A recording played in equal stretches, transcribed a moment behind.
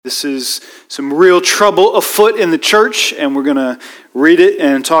This is some real trouble afoot in the church, and we're going to read it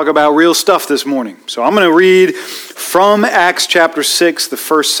and talk about real stuff this morning. So I'm going to read from Acts chapter 6, the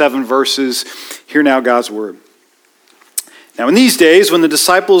first 7 verses. Hear now God's word. Now in these days, when the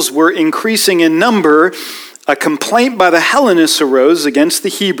disciples were increasing in number, a complaint by the Hellenists arose against the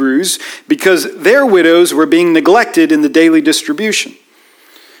Hebrews because their widows were being neglected in the daily distribution.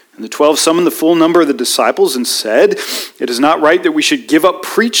 And the 12 summoned the full number of the disciples and said, "It is not right that we should give up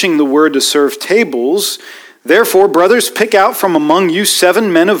preaching the word to serve tables. Therefore, brothers, pick out from among you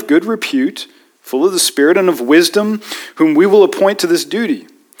 7 men of good repute, full of the Spirit and of wisdom, whom we will appoint to this duty.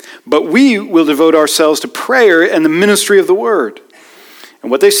 But we will devote ourselves to prayer and the ministry of the word." And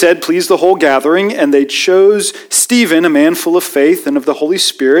what they said pleased the whole gathering, and they chose Stephen, a man full of faith and of the Holy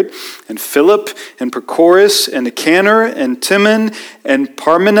Spirit, and Philip, and Prochorus, and Nicanor, and Timon, and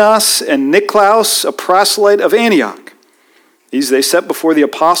Parmenas, and Nicolaus, a proselyte of Antioch. These they set before the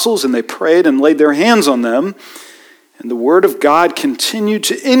apostles, and they prayed and laid their hands on them. And the word of God continued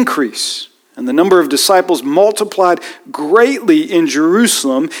to increase, and the number of disciples multiplied greatly in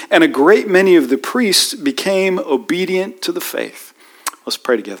Jerusalem, and a great many of the priests became obedient to the faith. Let's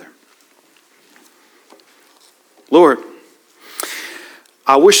pray together. Lord,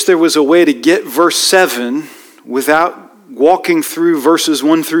 I wish there was a way to get verse 7 without walking through verses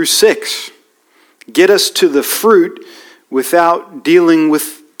 1 through 6. Get us to the fruit without dealing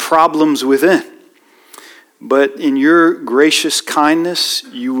with problems within. But in your gracious kindness,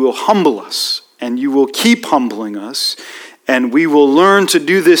 you will humble us, and you will keep humbling us, and we will learn to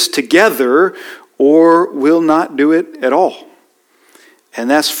do this together or will not do it at all. And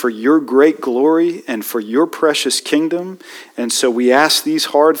that's for your great glory and for your precious kingdom. And so we ask these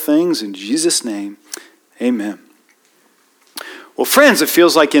hard things in Jesus' name. Amen. Well, friends, it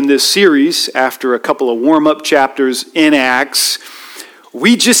feels like in this series, after a couple of warm-up chapters in Acts,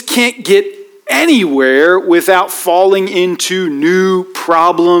 we just can't get anywhere without falling into new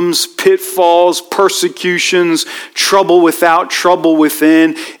problems, pitfalls, persecutions, trouble without, trouble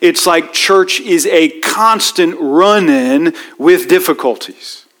within. It's like church is a constant run-in with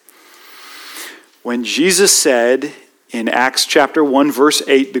difficulties. When Jesus said in Acts chapter 1, verse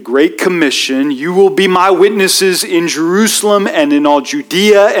 8, the Great Commission, "You will be my witnesses in Jerusalem and in all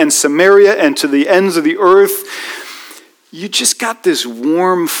Judea and Samaria and to the ends of the earth," you just got this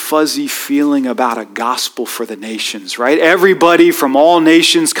warm, fuzzy feeling about a gospel for the nations, right? Everybody from all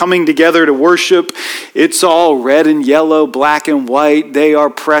nations coming together to worship. It's all red and yellow, black and white. They are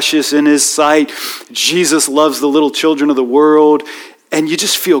precious in his sight. Jesus loves the little children of the world. And you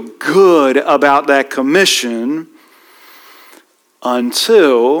just feel good about that commission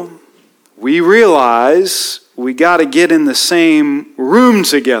until we realize we got to get in the same room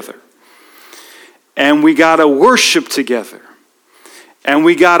together. And we got to worship together. And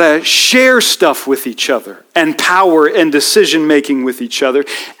we got to share stuff with each other. And power and decision making with each other.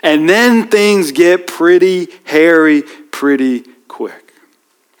 And then things get pretty hairy pretty quick.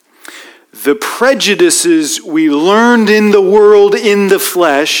 The prejudices we learned in the world in the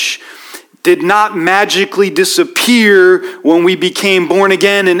flesh did not magically disappear when we became born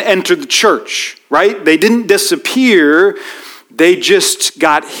again and entered the church, right? They didn't disappear. They just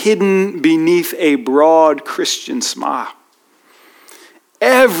got hidden beneath a broad Christian smile.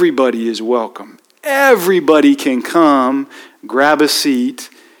 Everybody is welcome. Everybody can come, grab a seat,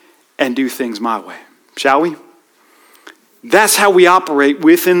 and do things my way. Shall we? That's how we operate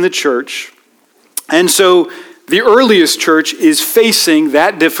within the church. And so the earliest church is facing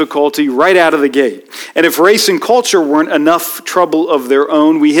that difficulty right out of the gate. And if race and culture weren't enough trouble of their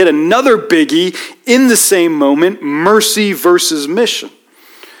own, we hit another biggie in the same moment: mercy versus mission.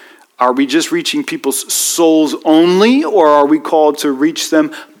 Are we just reaching people's souls only, or are we called to reach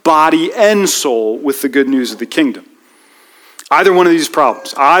them body and soul with the good news of the kingdom? Either one of these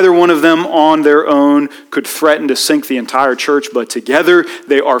problems, either one of them on their own could threaten to sink the entire church, but together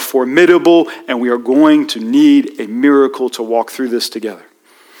they are formidable, and we are going to need a miracle to walk through this together.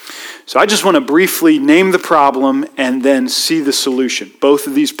 So I just want to briefly name the problem and then see the solution, both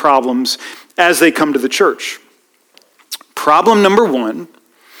of these problems as they come to the church. Problem number 1,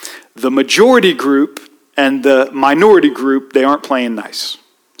 the majority group and the minority group, they aren't playing nice.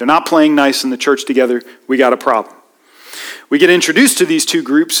 They're not playing nice in the church together. We got a problem. We get introduced to these two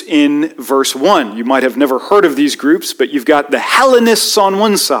groups in verse 1. You might have never heard of these groups, but you've got the Hellenists on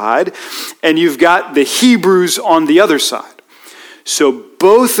one side, and you've got the Hebrews on the other side. So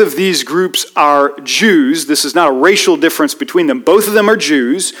both of these groups are Jews. This is not a racial difference between them. Both of them are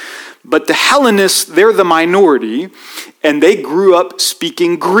Jews, But the Hellenists, they're the minority, and they grew up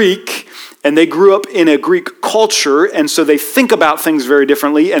speaking Greek, and they grew up in a Greek culture, and so they think about things very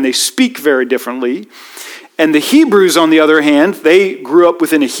differently, and they speak very differently. And the Hebrews, on the other hand, they grew up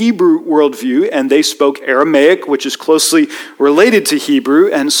within a Hebrew worldview, and they spoke Aramaic, which is closely related to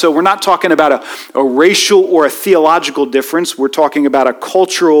Hebrew. And so we're not talking about a racial or a theological difference. We're talking about a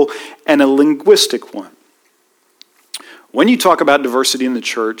cultural and a linguistic one. When you talk about diversity in the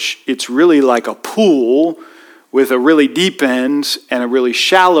church, it's really like a pool with a really deep end and a really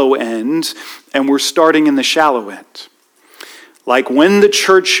shallow end, and we're starting in the shallow end. Like when the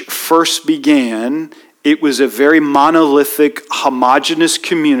church first began, it was a very monolithic, homogeneous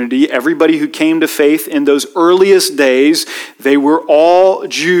community. Everybody who came to faith in those earliest days, they were all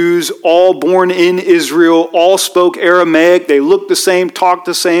Jews, all born in Israel, all spoke Aramaic. They looked the same, talked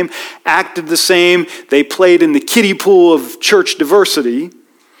the same, acted the same. They played in the kiddie pool of church diversity.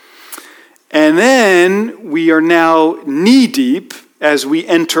 And then we are now knee-deep as we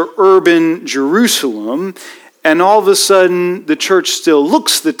enter urban Jerusalem. And all of a sudden, the church still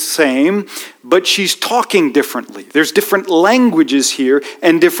looks the same, but she's talking differently. There's different languages here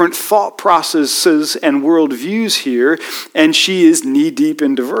and different thought processes and worldviews here, and she is knee-deep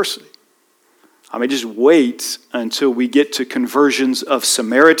in diversity. I mean, just wait until we get to conversions of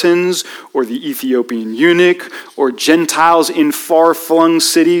Samaritans or the Ethiopian eunuch or Gentiles in far-flung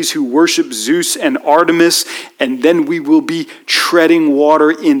cities who worship Zeus and Artemis, and then we will be treading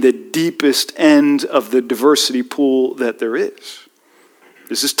water in the deepest end of the diversity pool that there is.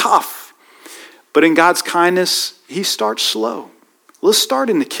 This is tough. But in God's kindness, he starts slow. Let's start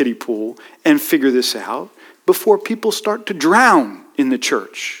in the kiddie pool and figure this out before people start to drown in the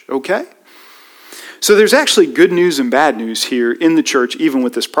church, okay? So there's actually good news and bad news here in the church, even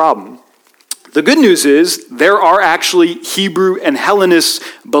with this problem. The good news is there are actually Hebrew and Hellenist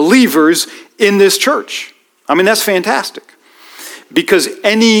believers in this church. I mean, that's fantastic. Because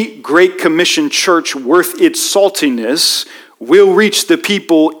any Great Commission church worth its saltiness will reach the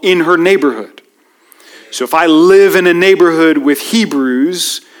people in her neighborhood. So if I live in a neighborhood with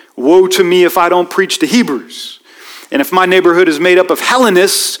Hebrews, woe to me if I don't preach to Hebrews. And if my neighborhood is made up of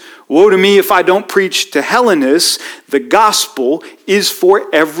Hellenists, woe to me if I don't preach to Hellenists. The gospel is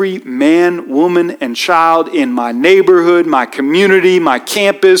for every man, woman, and child in my neighborhood, my community, my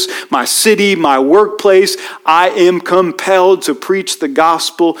campus, my city, my workplace. I am compelled to preach the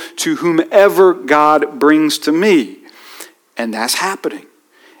gospel to whomever God brings to me. And that's happening.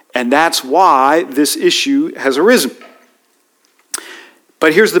 And that's why this issue has arisen.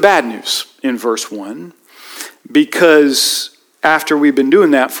 But here's the bad news in verse 1. Because after we've been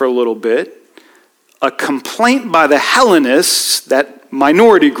doing that for a little bit, a complaint by the Hellenists, that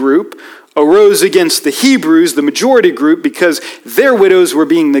minority group, arose against the Hebrews, the majority group, because their widows were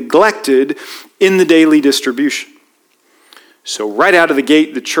being neglected in the daily distribution. So right out of the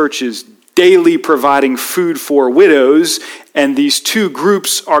gate, the church is daily providing food for widows, and these two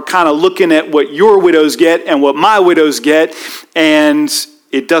groups are kind of looking at what your widows get and what my widows get, and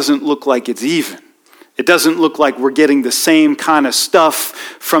it doesn't look like it's even. It doesn't look like we're getting the same kind of stuff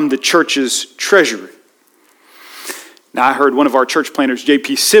from the church's treasury. Now, I heard one of our church planters,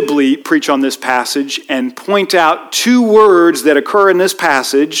 J.P. Sibley, preach on this passage and point out two words that occur in this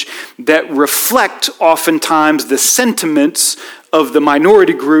passage that reflect oftentimes the sentiments of the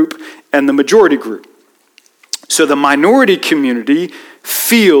minority group and the majority group. So the minority community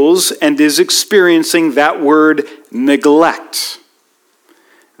feels and is experiencing that word neglect.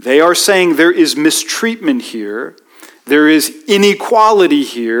 They are saying there is mistreatment here, there is inequality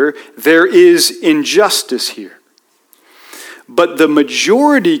here, there is injustice here. But the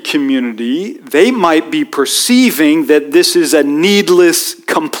majority community, they might be perceiving that this is a needless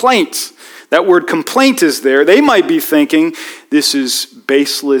complaint. That word complaint is there. They might be thinking this is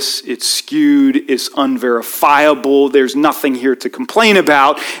baseless, it's skewed, it's unverifiable, there's nothing here to complain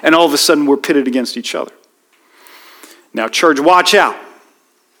about, and all of a sudden we're pitted against each other. Now, church, watch out.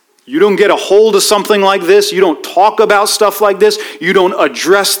 You don't get a hold of something like this. You don't talk about stuff like this. You don't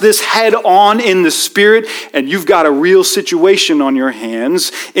address this head on in the spirit. And you've got a real situation on your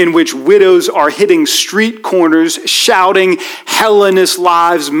hands in which widows are hitting street corners, shouting, Hellenist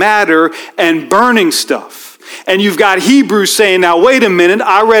lives matter, and burning stuff. And you've got Hebrews saying, now wait a minute,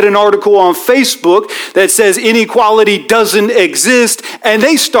 I read an article on Facebook that says inequality doesn't exist, and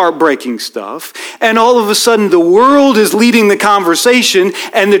they start breaking stuff. And all of a sudden the world is leading the conversation,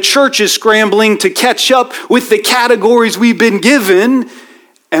 and the church is scrambling to catch up with the categories we've been given,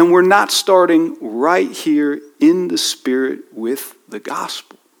 and we're not starting right here in the Spirit with the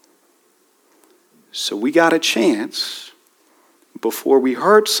gospel. So we got a chance, before we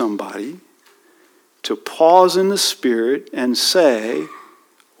hurt somebody, to pause in the Spirit and say,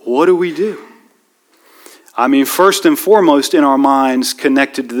 what do we do? I mean, first and foremost in our minds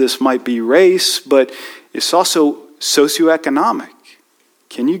connected to this might be race, but it's also socioeconomic.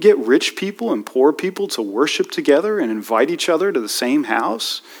 Can you get rich people and poor people to worship together and invite each other to the same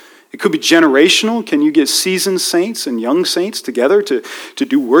house? It could be generational. Can you get seasoned saints and young saints together to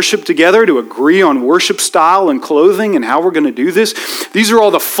do worship together, to agree on worship style and clothing and how we're going to do this? These are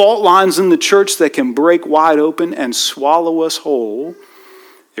all the fault lines in the church that can break wide open and swallow us whole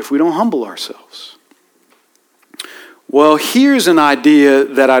if we don't humble ourselves. Well, here's an idea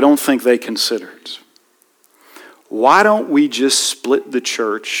that I don't think they considered. Why don't we just split the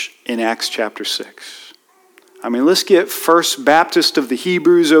church in Acts chapter 6? I mean, let's get First Baptist of the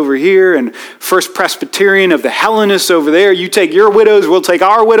Hebrews over here and First Presbyterian of the Hellenists over there. You take your widows, we'll take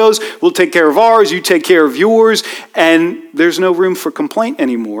our widows, we'll take care of ours, you take care of yours. And there's no room for complaint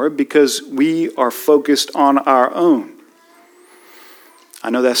anymore because we are focused on our own. I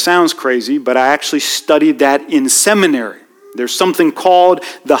know that sounds crazy, but I actually studied that in seminary. There's something called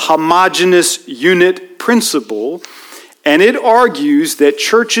the homogeneous unit principle, and it argues that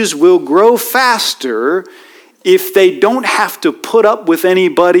churches will grow faster if they don't have to put up with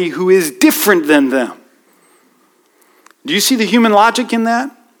anybody who is different than them. Do you see the human logic in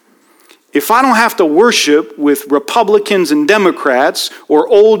that? If I don't have to worship with Republicans and Democrats, or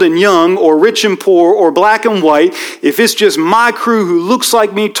old and young, or rich and poor, or black and white, if it's just my crew who looks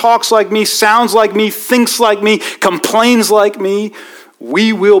like me, talks like me, sounds like me, thinks like me, complains like me,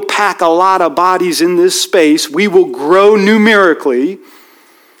 we will pack a lot of bodies in this space. We will grow numerically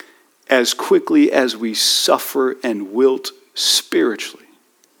as quickly as we suffer and wilt spiritually.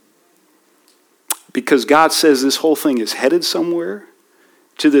 Because God says this whole thing is headed somewhere,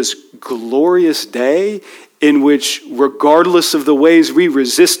 to this glorious day in which, regardless of the ways we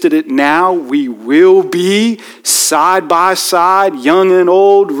resisted it now, we will be side by side, young and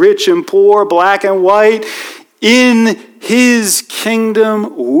old, rich and poor, black and white, in his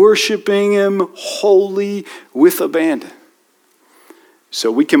kingdom, worshiping him wholly with abandon.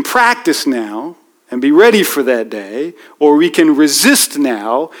 So we can practice now and be ready for that day, or we can resist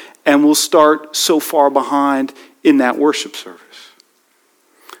now and we'll start so far behind in that worship service.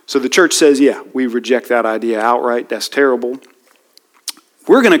 So the church says, yeah, we reject that idea outright. That's terrible.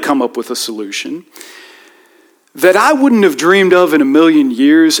 We're going to come up with a solution that I wouldn't have dreamed of in a million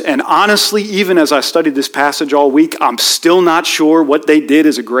years. And honestly, even as I studied this passage all week, I'm still not sure what they did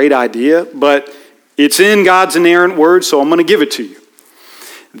is a great idea, but it's in God's inerrant word, so I'm going to give it to you.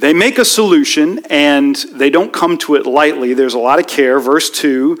 They make a solution, and they don't come to it lightly. There's a lot of care. Verse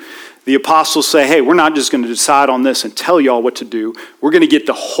 2, the apostles say, hey, we're not just going to decide on this and tell y'all what to do. We're going to get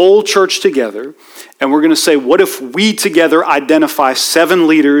the whole church together, and we're going to say, what if we together identify 7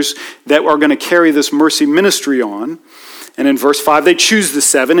 leaders that are going to carry this mercy ministry on? And in verse 5, they choose the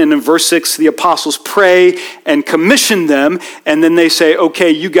 7. And in verse 6, the apostles pray and commission them. And then they say,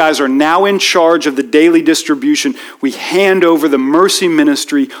 okay, you guys are now in charge of the daily distribution. We hand over the mercy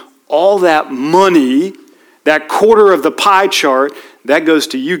ministry. All that money, that quarter of the pie chart, that goes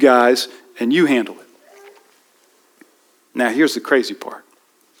to you guys, and you handle it. Now, here's the crazy part.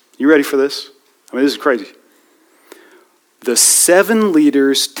 You ready for this? I mean, this is crazy. The 7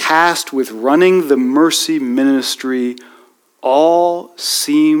 leaders tasked with running the mercy ministry all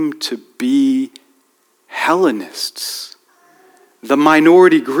seem to be Hellenists, the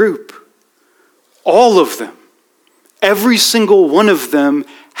minority group. All of them. Every single one of them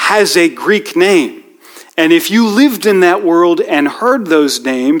has a Greek name. And if you lived in that world and heard those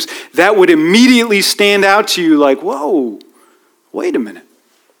names, that would immediately stand out to you like, whoa, wait a minute.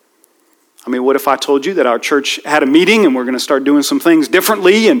 I mean, what if I told you that our church had a meeting and we're going to start doing some things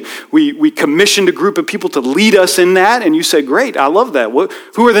differently, and we commissioned a group of people to lead us in that, and you say, great, I love that.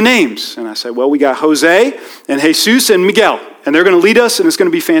 Who are the names? And I say, well, we got Jose and Jesus and Miguel, and they're going to lead us, and it's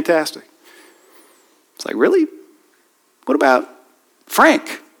going to be fantastic. It's like, really? What about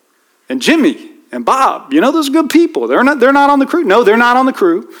Frank and Jimmy and Bob? You know, those are good people. They're not on the crew. No, they're not on the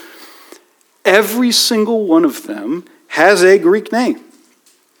crew. Every single one of them has a Greek name.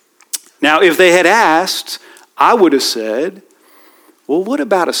 Now, if they had asked, I would have said, well, what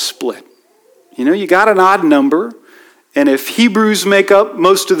about a split? You know, you got an odd number, and if Hebrews make up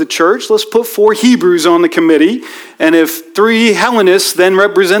most of the church, let's put 4 Hebrews on the committee, and if 3 Hellenists then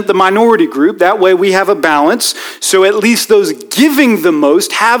represent the minority group, that way we have a balance, so at least those giving the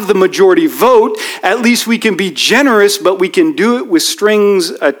most have the majority vote. At least we can be generous, but we can do it with strings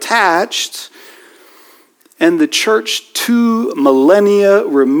attached. And the church 2 millennia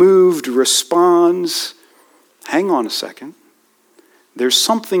removed responds, hang on a second. there's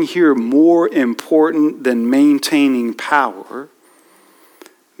something here more important than maintaining power.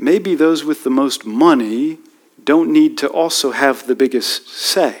 Maybe those with the most money don't need to also have the biggest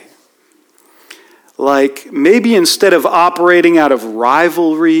say. Like maybe instead of operating out of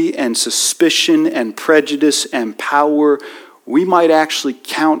rivalry and suspicion and prejudice and power, we might actually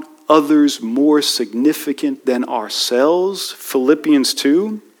count others more significant than ourselves. Philippians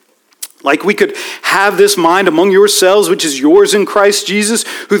 2. Like we could have this mind among yourselves, which is yours in Christ Jesus,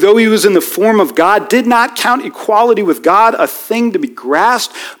 who though he was in the form of God, did not count equality with God a thing to be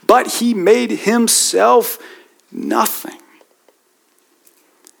grasped, but he made himself nothing.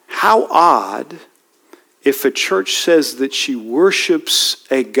 How odd if a church says that she worships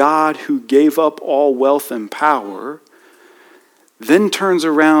a God who gave up all wealth and power, then turns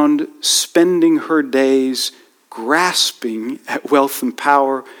around spending her days grasping at wealth and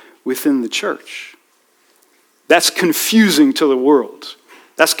power within the church. That's confusing to the world.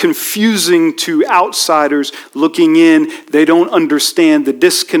 That's confusing to outsiders looking in. They don't understand the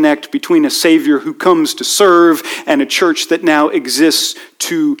disconnect between a Savior who comes to serve and a church that now exists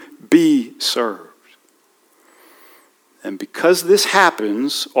to be served. And because this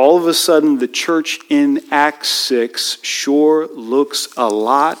happens, all of a sudden the church in Acts 6 sure looks a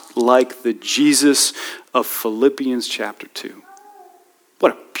lot like the Jesus of Philippians chapter 2.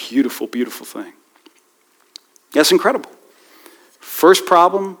 What a beautiful, beautiful thing. That's incredible. First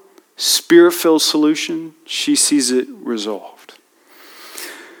problem, Spirit-filled solution. She sees it resolved.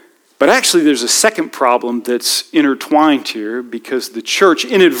 But actually there's a second problem that's intertwined here because the church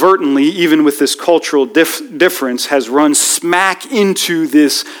inadvertently, even with this cultural difference, has run smack into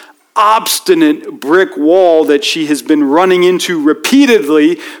this obstinate brick wall that she has been running into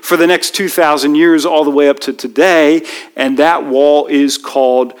repeatedly for the next 2,000 years all the way up to today, and that wall is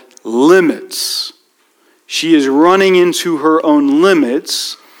called limits. She is running into her own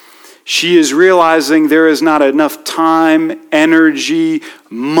limits. She is realizing there is not enough time, energy,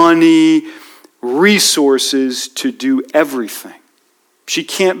 money, resources to do everything. She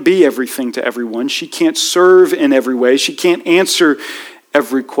can't be everything to everyone. She can't serve in every way. She can't answer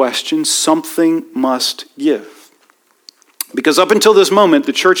every question. Something must give. Because up until this moment,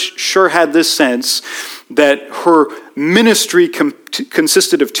 the church sure had this sense that her ministry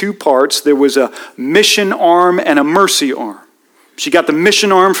consisted of two parts. There was a mission arm and a mercy arm. She got the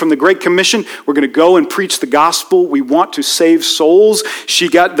mission arm from the Great Commission. We're going to go and preach the gospel. We want to save souls. She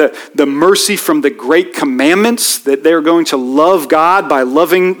got the mercy from the Great Commandments that they're going to love God by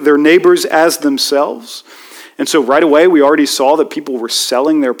loving their neighbors as themselves. And so right away, we already saw that people were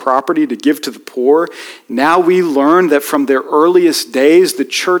selling their property to give to the poor. Now we learn that from their earliest days, the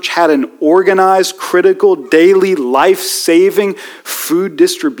church had an organized, critical, daily, life-saving food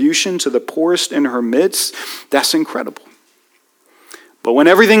distribution to the poorest in her midst. That's incredible. But when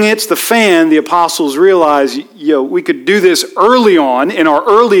everything hits the fan, the apostles realize, we could do this early on in our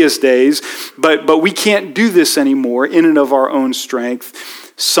earliest days, but we can't do this anymore in and of our own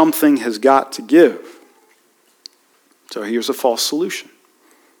strength. Something has got to give. So here's a false solution.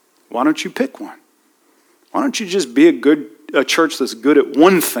 Why don't you pick one? Why don't you just be a church that's good at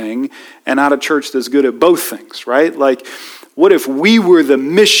one thing and not a church that's good at both things, right? Like, what if we were the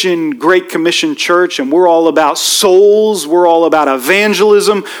mission, Great Commission church, and we're all about souls, we're all about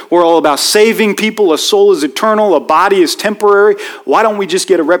evangelism, we're all about saving people. A soul is eternal, a body is temporary. Why don't we just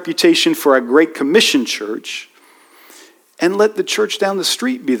get a reputation for a Great Commission church and let the church down the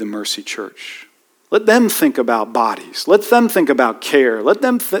street be the mercy church? Let them think about bodies. Let them think about care. Let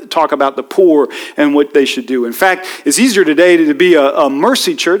them talk about the poor and what they should do. In fact, it's easier today to be a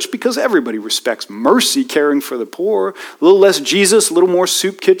mercy church because everybody respects mercy, caring for the poor. A little less Jesus, a little more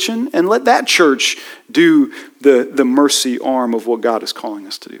soup kitchen, and let that church do the mercy arm of what God is calling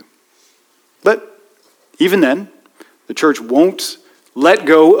us to do. But even then, the church won't let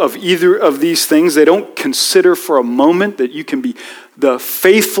go of either of these things. They don't consider for a moment that you can be the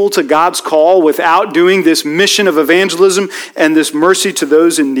faithful to God's call without doing this mission of evangelism and this mercy to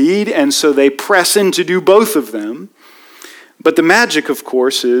those in need. And so they press in to do both of them. But the magic, of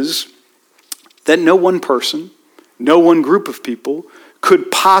course, is that no one person, no one group of people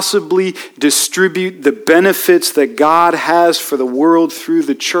could possibly distribute the benefits that God has for the world through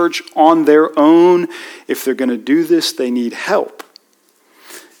the church on their own. If they're going to do this, they need help.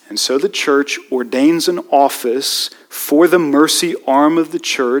 And so the church ordains an office for the mercy arm of the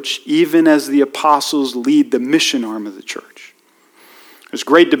church, even as the apostles lead the mission arm of the church. There's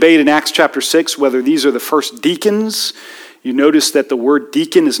great debate in Acts chapter 6 whether these are the first deacons. You notice that the word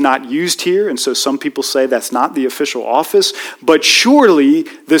deacon is not used here, and so some people say that's not the official office. But surely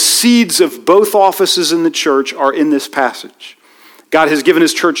the seeds of both offices in the church are in this passage. God has given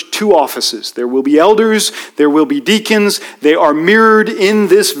his church two offices. There will be elders, there will be deacons. They are mirrored in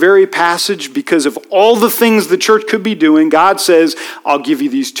this very passage because of all the things the church could be doing. God says, I'll give you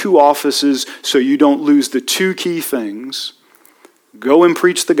these two offices so you don't lose the two key things. Go and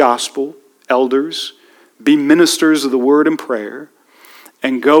preach the gospel, elders. Be ministers of the word and prayer.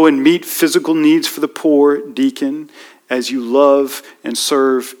 And go and meet physical needs for the poor, deacon, as you love and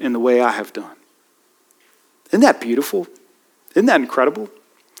serve in the way I have done. Isn't that beautiful? Isn't that incredible?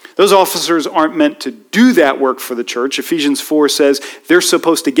 Those officers aren't meant to do that work for the church. Ephesians 4 says they're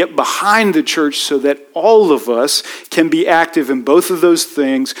supposed to get behind the church so that all of us can be active in both of those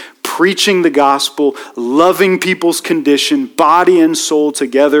things, preaching the gospel, loving people's condition, body and soul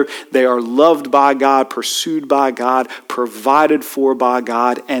together. They are loved by God, pursued by God, provided for by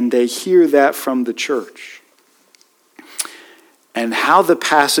God, and they hear that from the church. And how the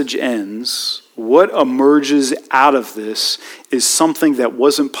passage ends, what emerges out of this is something that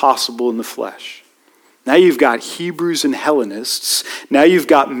wasn't possible in the flesh. Now you've got Hebrews and Hellenists. Now you've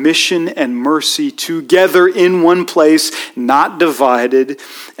got mission and mercy together in one place, not divided.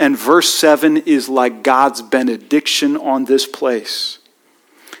 And verse 7 is like God's benediction on this place.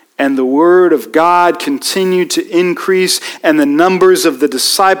 And the word of God continued to increase, and the numbers of the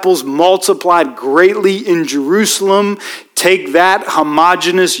disciples multiplied greatly in Jerusalem. Take that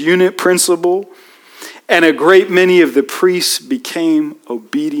homogeneous unit principle. And a great many of the priests became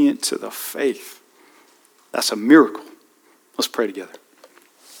obedient to the faith. That's a miracle. Let's pray together.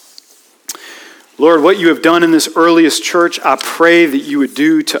 Lord, what you have done in this earliest church, I pray that you would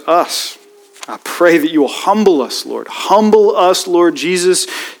do to us. I pray that you will humble us, Lord. Humble us, Lord Jesus,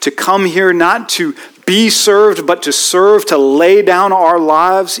 to come here not to be served, but to serve, to lay down our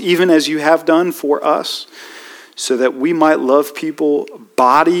lives, even as you have done for us, so that we might love people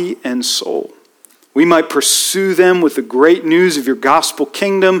body and soul. We might pursue them with the great news of your gospel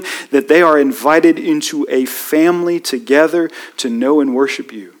kingdom, that they are invited into a family together to know and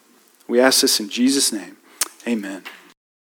worship you. We ask this in Jesus' name. Amen.